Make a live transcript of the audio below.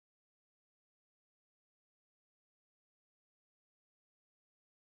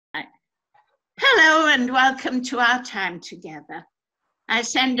Hello and welcome to our time together. I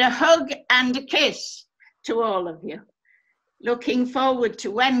send a hug and a kiss to all of you. Looking forward to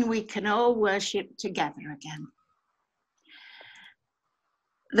when we can all worship together again.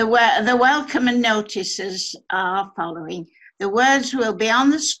 The welcome and notices are following. The words will be on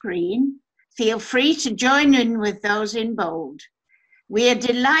the screen. Feel free to join in with those in bold. We are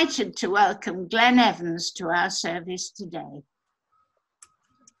delighted to welcome Glenn Evans to our service today.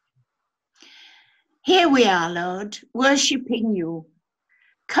 Here we are, Lord, worshipping you.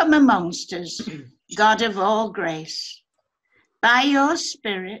 Come amongst us, God of all grace. By your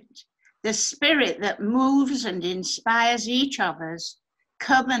Spirit, the Spirit that moves and inspires each of us,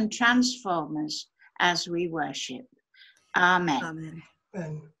 come and transform us as we worship. Amen. Amen.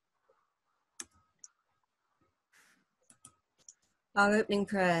 Amen. Our opening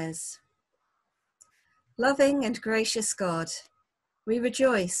prayers. Loving and gracious God, we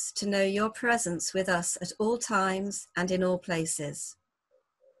rejoice to know your presence with us at all times and in all places.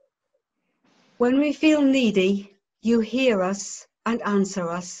 When we feel needy, you hear us and answer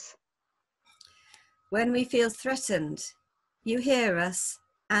us. When we feel threatened, you hear us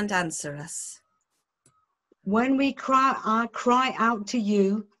and answer us. When we cry out to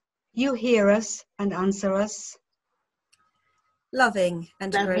you, you hear us and answer us. Loving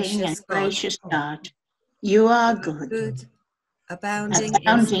and gracious God, you are good, abounding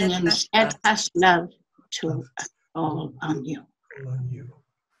in steadfast love to all on you.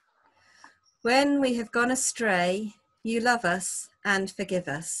 When we have gone astray, you love us and forgive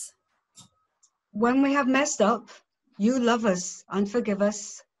us. When we have messed up, you love us and forgive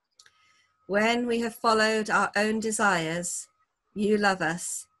us. When we have followed our own desires, you love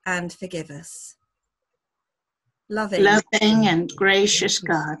us and forgive us. Loving and gracious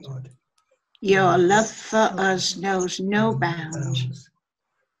God, your love for us knows no bounds,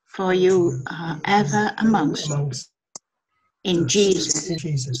 for you are ever amongst us. In Jesus,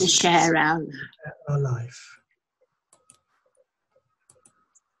 to share our life.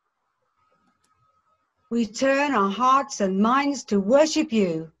 We turn our hearts and minds to worship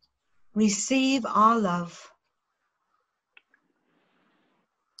you. Receive our love.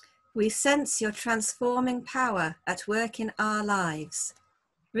 We sense your transforming power at work in our lives.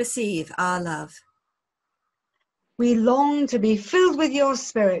 Receive our love. We long to be filled with your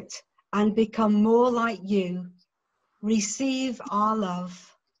Spirit and become more like you. Receive our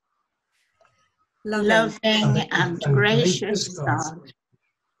love. Loving and gracious God,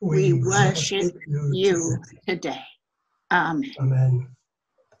 we worship you today. Amen. Amen.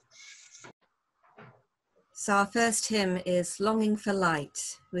 So our first hymn is Longing for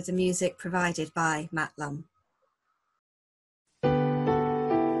Light, with the music provided by Matt Lum.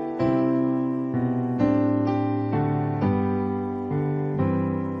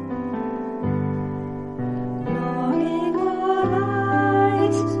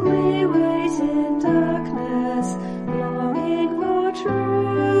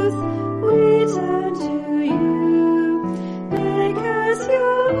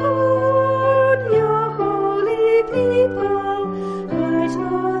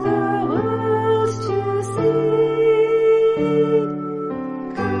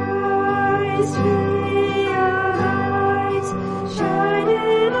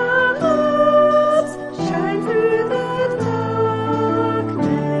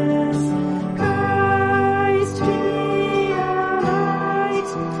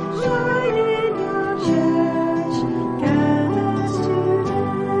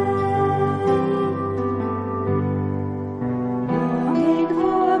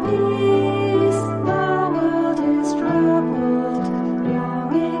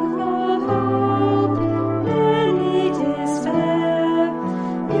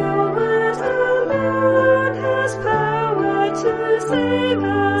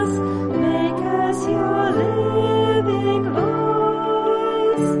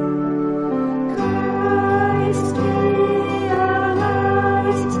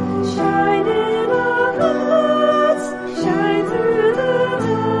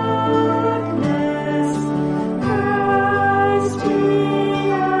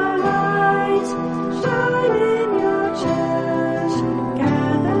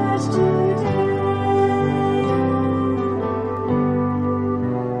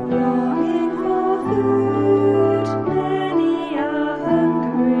 Longing for food, many are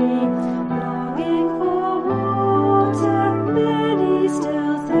hungry.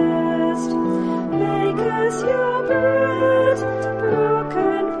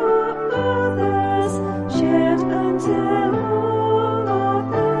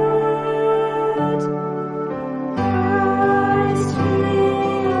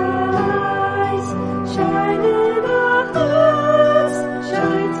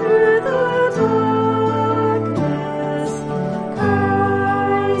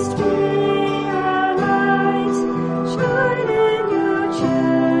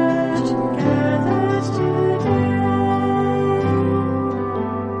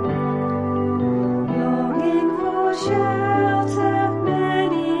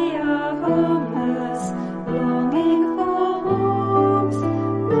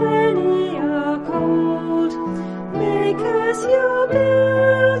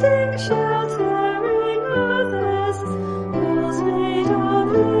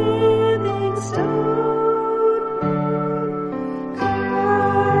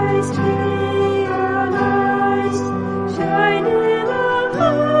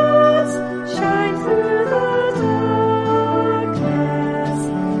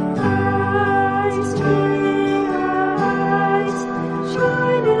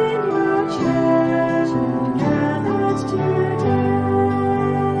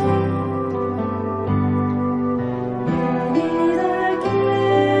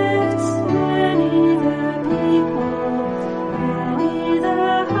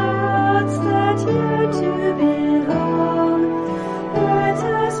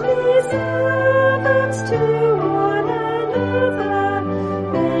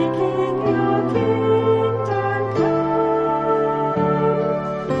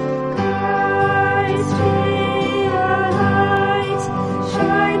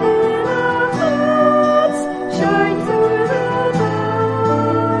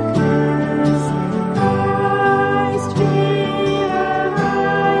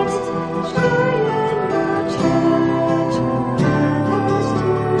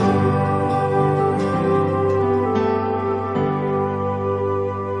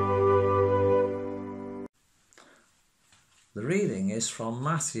 The reading is from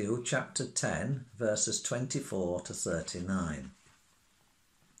Matthew chapter 10, verses 24 to 39.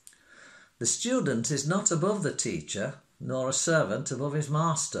 The student is not above the teacher, nor a servant above his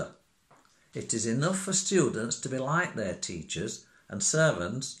master. It is enough for students to be like their teachers and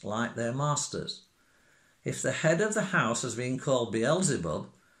servants like their masters. If the head of the house has been called Beelzebub,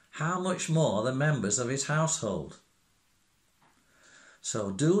 how much more the members of his household?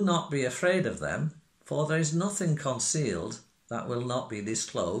 So do not be afraid of them, for there is nothing concealed that will not be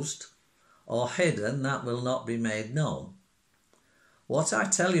disclosed, or hidden that will not be made known. What I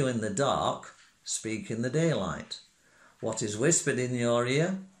tell you in the dark, speak in the daylight. What is whispered in your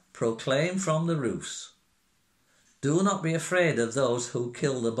ear, proclaim from the roofs. Do not be afraid of those who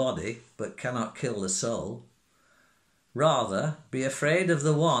kill the body, but cannot kill the soul. Rather, be afraid of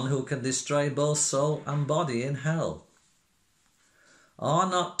the one who can destroy both soul and body in hell. Are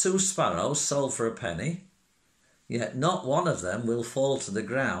not 2 sparrows sold for a penny? Yet not one of them will fall to the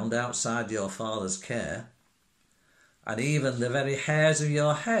ground outside your Father's care. And even the very hairs of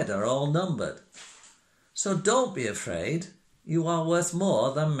your head are all numbered. So don't be afraid, you are worth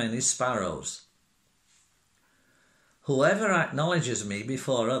more than many sparrows. Whoever acknowledges me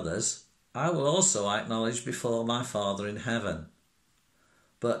before others, I will also acknowledge before my Father in heaven.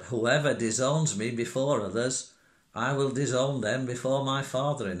 But whoever disowns me before others, I will disown them before my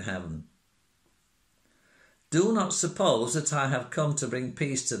Father in heaven. Do not suppose that I have come to bring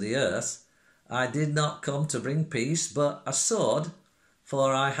peace to the earth. I did not come to bring peace, but a sword,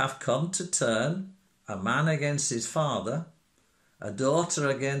 for I have come to turn a man against his father, a daughter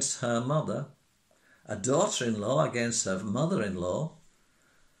against her mother, a daughter-in-law against her mother-in-law.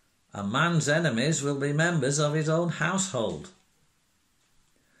 A man's enemies will be members of his own household.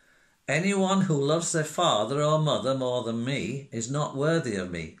 Anyone who loves their father or mother more than me is not worthy of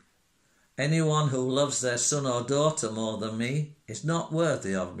me. Anyone who loves their son or daughter more than me is not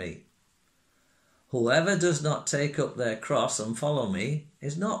worthy of me. Whoever does not take up their cross and follow me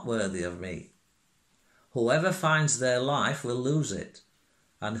is not worthy of me. Whoever finds their life will lose it,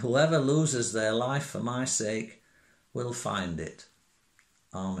 and whoever loses their life for my sake will find it.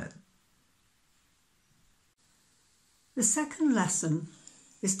 Amen. The second lesson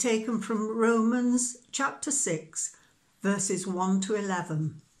is taken from Romans chapter 6, verses 1 to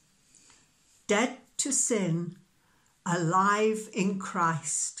 11. Dead to sin, alive in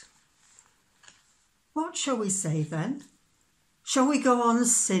Christ. What shall we say then? Shall we go on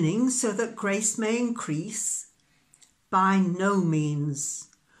sinning so that grace may increase? By no means.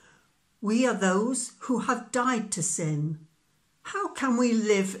 We are those who have died to sin. How can we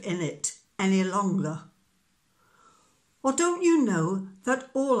live in it any longer? Or don't you know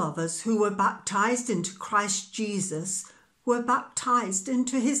that all of us who were baptized into Christ Jesus were baptized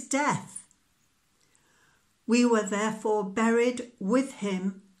into his death? We were therefore buried with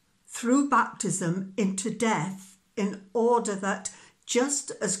him through baptism into death, in order that,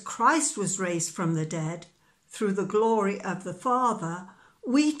 just as Christ was raised from the dead through the glory of the Father,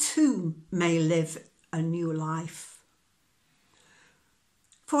 we too may live a new life.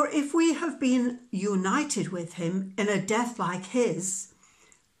 For if we have been united with him in a death like his,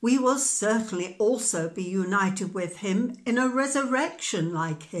 we will certainly also be united with him in a resurrection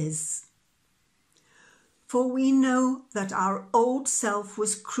like his. For we know that our old self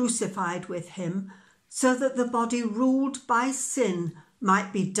was crucified with him, so that the body ruled by sin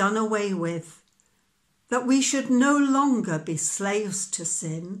might be done away with, that we should no longer be slaves to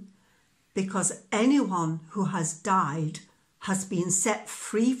sin, because anyone who has died has been set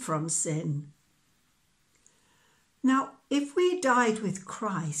free from sin. Now, if we died with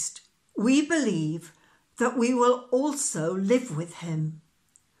Christ, we believe that we will also live with him.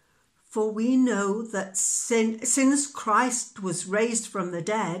 For we know that since Christ was raised from the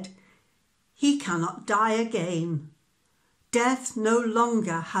dead, he cannot die again. Death no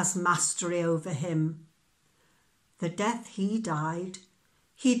longer has mastery over him. The death he died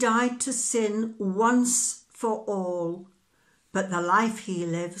to sin once for all, but the life he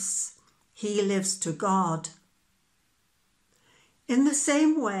lives to God. In the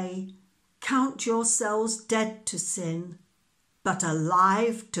same way, count yourselves dead to sin, but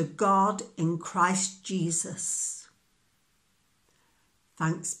alive to God in Christ Jesus.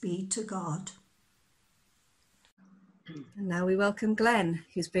 Thanks be to God. And now we welcome Glenn,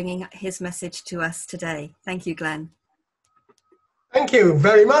 who's bringing his message to us today. Thank you, Glenn. Thank you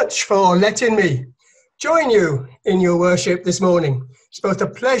very much for letting me join you in your worship this morning. It's both a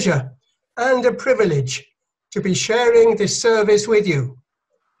pleasure and a privilege to be sharing this service with you.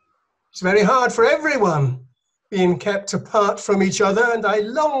 It's very hard for everyone being kept apart from each other, and I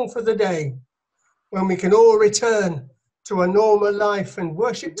long for the day when we can all return to a normal life and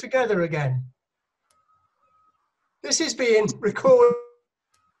worship together again. This is being recorded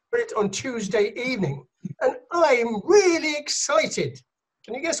on Tuesday evening, and I'm really excited.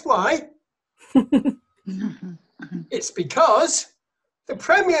 Can you guess why? It's because the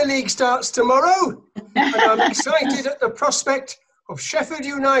Premier League starts tomorrow, and I'm excited at the prospect of Sheffield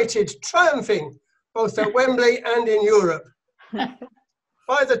United triumphing both at Wembley and in Europe.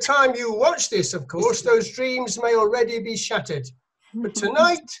 By the time you watch this, of course, those dreams may already be shattered. But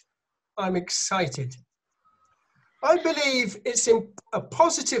tonight, I'm excited. I believe it's a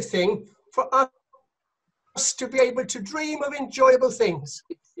positive thing for us to be able to dream of enjoyable things.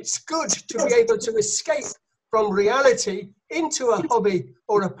 It's good to be able to escape from reality into a hobby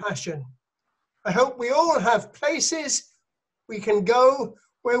or a passion. I hope we all have places we can go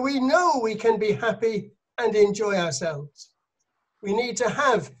where we know we can be happy and enjoy ourselves. We need to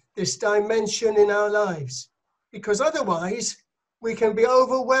have this dimension in our lives, because otherwise we can be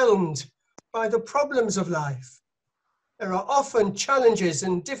overwhelmed by the problems of life. There are often challenges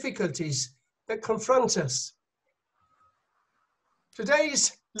and difficulties that confront us.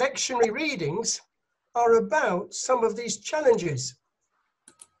 Today's lectionary readings are about some of these challenges.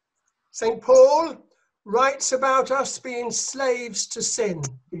 St. Paul writes about us being slaves to sin.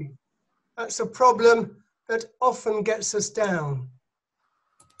 That's a problem that often gets us down.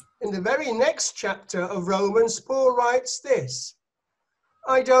 In the very next chapter of Romans, Paul writes this: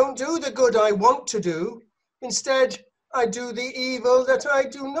 I don't do the good I want to do. Instead, I do the evil that I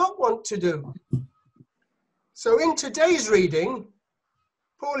do not want to do. So in today's reading,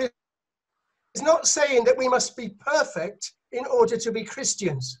 Paul is not saying that we must be perfect in order to be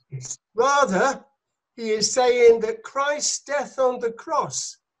Christians. Rather, he is saying that Christ's death on the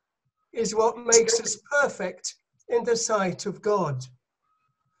cross is what makes us perfect in the sight of God.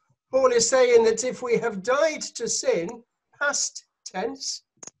 Paul is saying that if we have died to sin, past tense,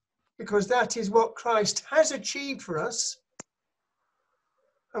 because that is what Christ has achieved for us,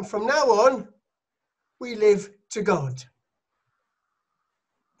 and from now on, we live to God.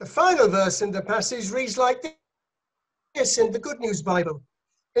 The final verse in the passage reads like this in the Good News Bible.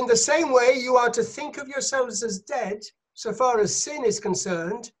 In the same way, you are to think of yourselves as dead, so far as sin is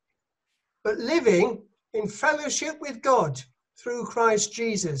concerned, but living in fellowship with God through Christ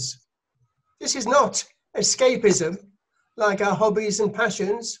Jesus. This is not escapism, like our hobbies and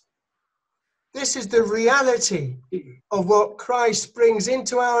passions. This is the reality of what Christ brings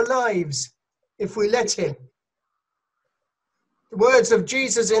into our lives if we let him. The words of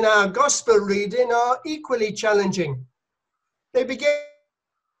Jesus in our gospel reading are equally challenging. They begin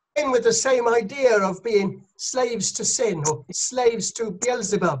with the same idea of being slaves to sin, or slaves to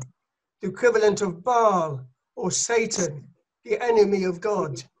Beelzebub, the equivalent of Baal or Satan, the enemy of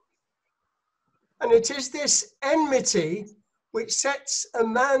God. And it is this enmity which sets a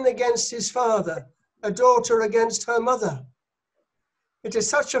man against his father, a daughter against her mother. It is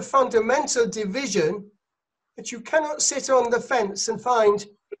such a fundamental division that you cannot sit on the fence and find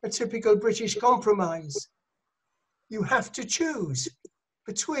a typical British compromise. You have to choose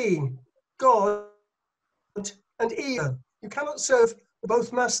between God and evil. You cannot serve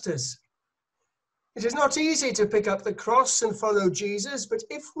both masters. It is not easy to pick up the cross and follow Jesus, but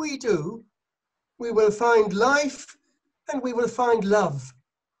if we do, we will find life and we will find love.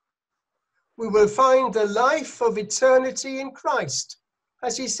 We will find the life of eternity in Christ.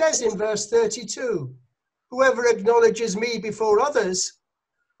 As he says in verse 32, whoever acknowledges me before others,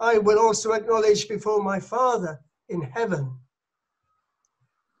 I will also acknowledge before my Father in heaven.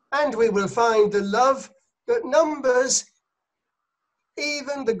 And we will find the love that numbers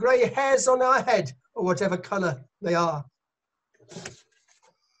even the grey hairs on our head, or whatever colour they are.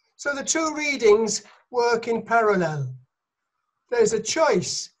 So the two readings work in parallel. There's a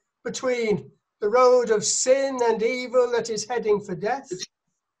choice between the road of sin and evil that is heading for death,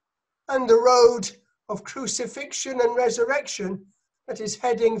 and the road of crucifixion and resurrection that is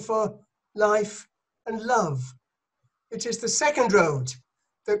heading for life and love. It is the second road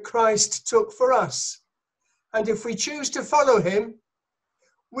that Christ took for us. And if we choose to follow him,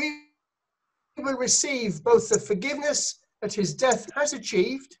 we will receive both the forgiveness that his death has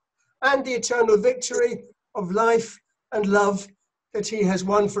achieved and the eternal victory of life and love that he has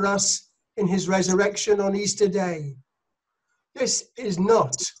won for us in his resurrection on Easter Day. This is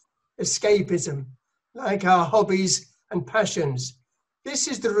not escapism, like our hobbies and passions. This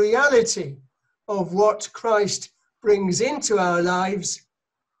is the reality of what Christ brings into our lives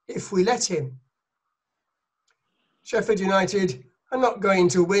if we let him. Sheffield United are not going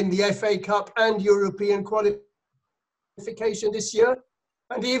to win the FA Cup and European qualification this year,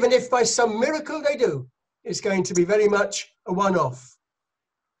 and even if by some miracle they do, is going to be very much a one-off.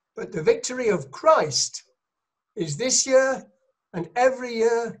 But the victory of Christ is this year and every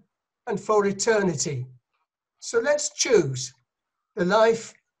year and for eternity. So let's choose the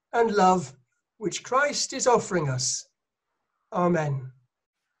life and love which Christ is offering us. Amen.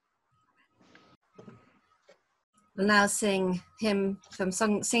 We'll now sing hymn from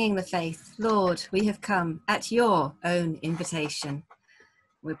Singing the Faith. Lord, we have come at your own invitation.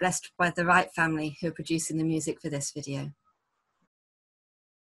 We're blessed by the right family who are producing the music for this video.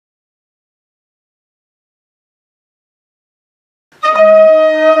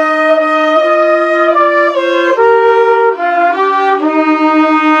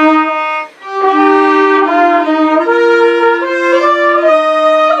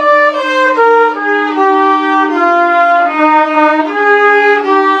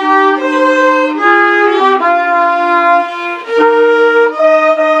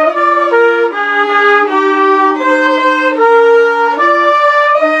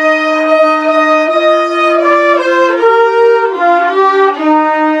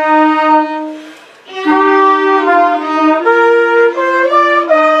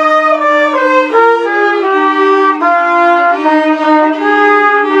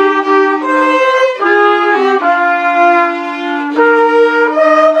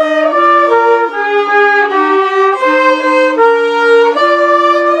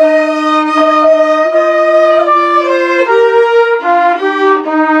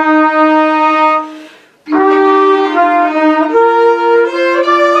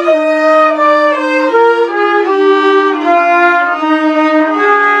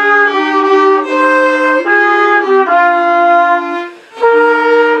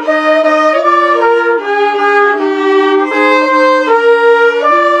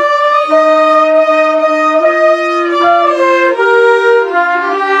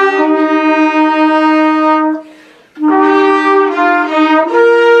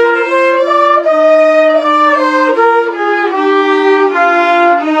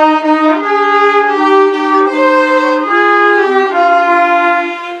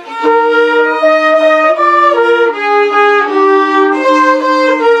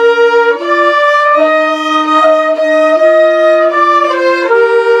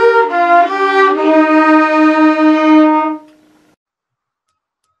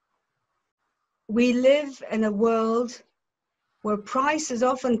 We live in a world where price is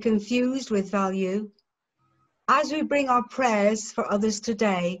often confused with value. As we bring our prayers for others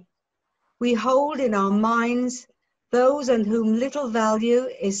today, we hold in our minds those on whom little value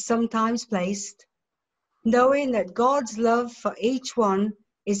is sometimes placed, knowing that God's love for each one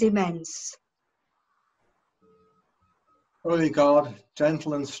is immense. Holy God,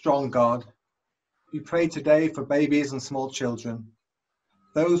 gentle and strong God, we pray today for babies and small children,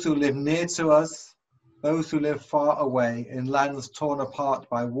 those who live near to us, those who live far away in lands torn apart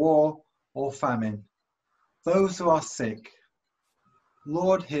by war or famine, those who are sick.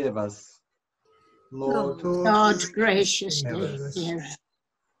 Lord, hear us. Lord, God graciously hear us. hear us.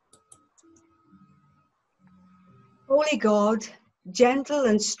 Holy God, gentle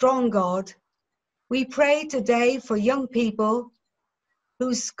and strong God, we pray today for young people who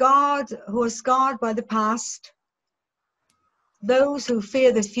are scarred by the past, those who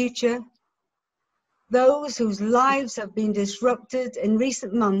fear the future, those whose lives have been disrupted in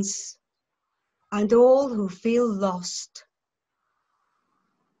recent months, and all who feel lost.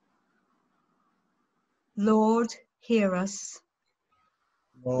 Lord, hear us.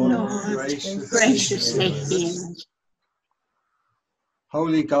 Lord, graciously hear us.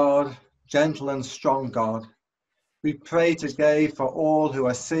 Holy God, gentle and strong God, we pray today for all who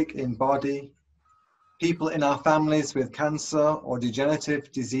are sick in body, people in our families with cancer or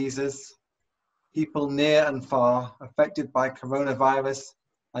degenerative diseases, people near and far affected by coronavirus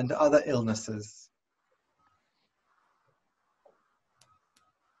and other illnesses.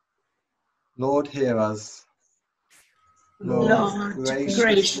 Lord, hear us. Lord,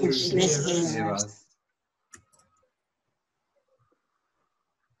 graciously hear us.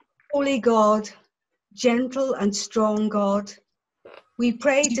 Holy God, gentle and strong God, we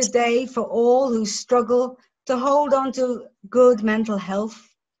pray today for all who struggle to hold on to good mental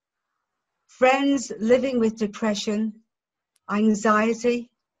health, friends living with depression, anxiety,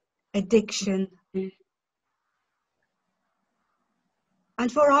 addiction,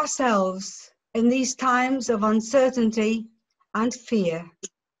 and for ourselves in these times of uncertainty and fear.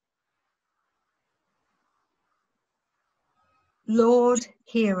 Lord,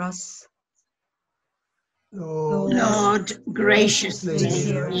 hear us. Lord, graciously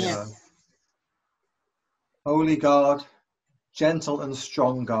hear us. Holy God, gentle and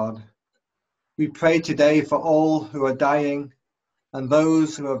strong God, We pray today for all who are dying and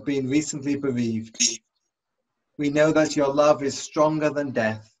those who have been recently bereaved. We know that your love is stronger than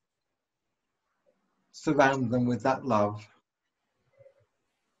death. Surround them with that love.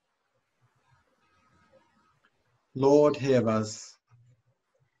 Lord, hear us.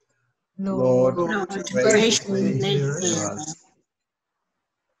 Lord, graciously hear us.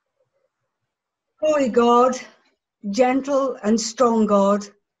 Holy God, gentle and strong God,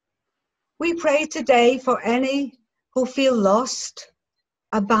 we pray today for any who feel lost,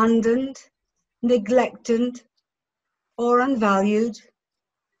 abandoned, neglected, or unvalued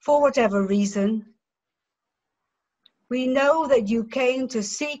for whatever reason. We know that you came to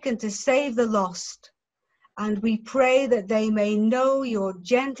seek and to save the lost, and we pray that they may know your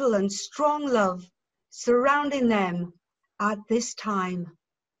gentle and strong love surrounding them at this time.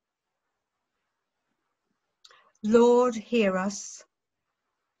 Lord, hear us.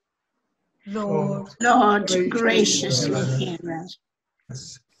 Lord, graciously hear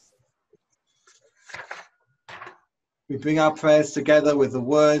us. We bring our prayers together with the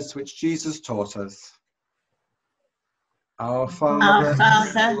words which Jesus taught us. Our Father,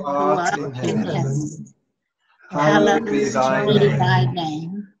 who art in heaven, hallowed be thy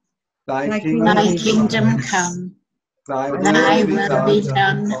name. Thy kingdom come. Thy will be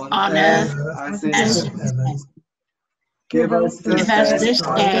done on earth as it is in heaven. Give us this day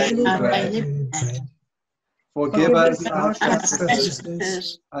our daily bread. Forgive us our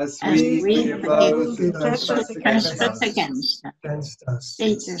trespasses, as we forgive those who trespass against us.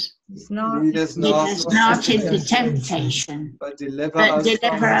 Lead us not into temptation, but deliver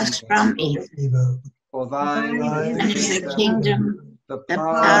us from evil. For thine is the kingdom, the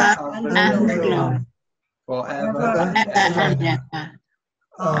power, and the glory, forever and ever.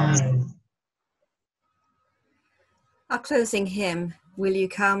 Amen. Our closing hymn, Will You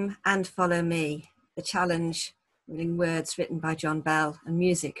Come and Follow Me? The challenge, reading words written by John Bell and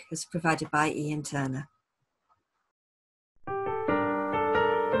music is provided by Ian Turner.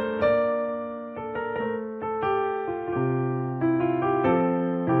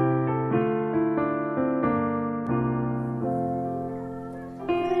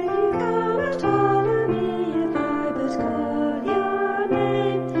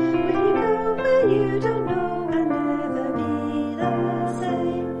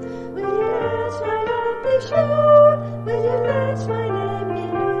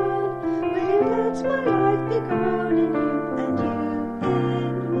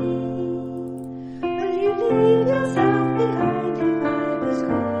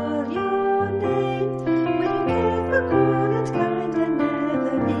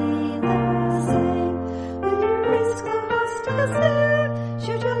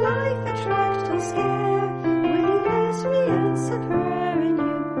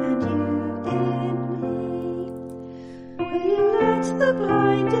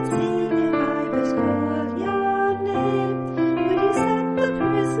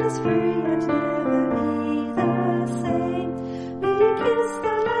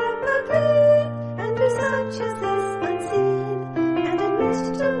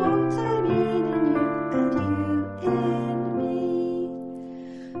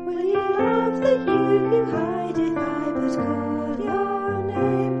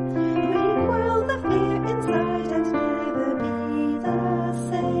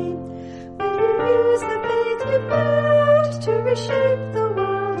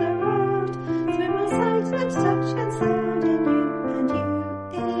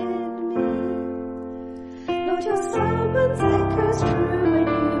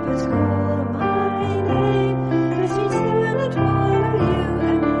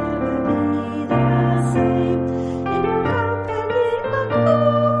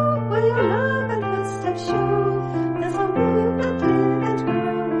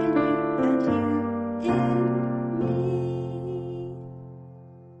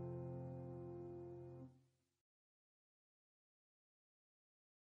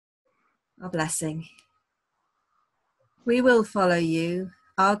 Our blessing. We will follow you,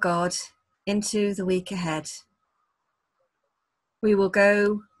 our God, into the week ahead. We will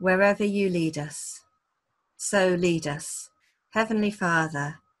go wherever you lead us. So lead us. Heavenly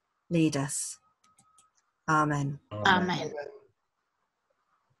Father, lead us. Amen. Amen.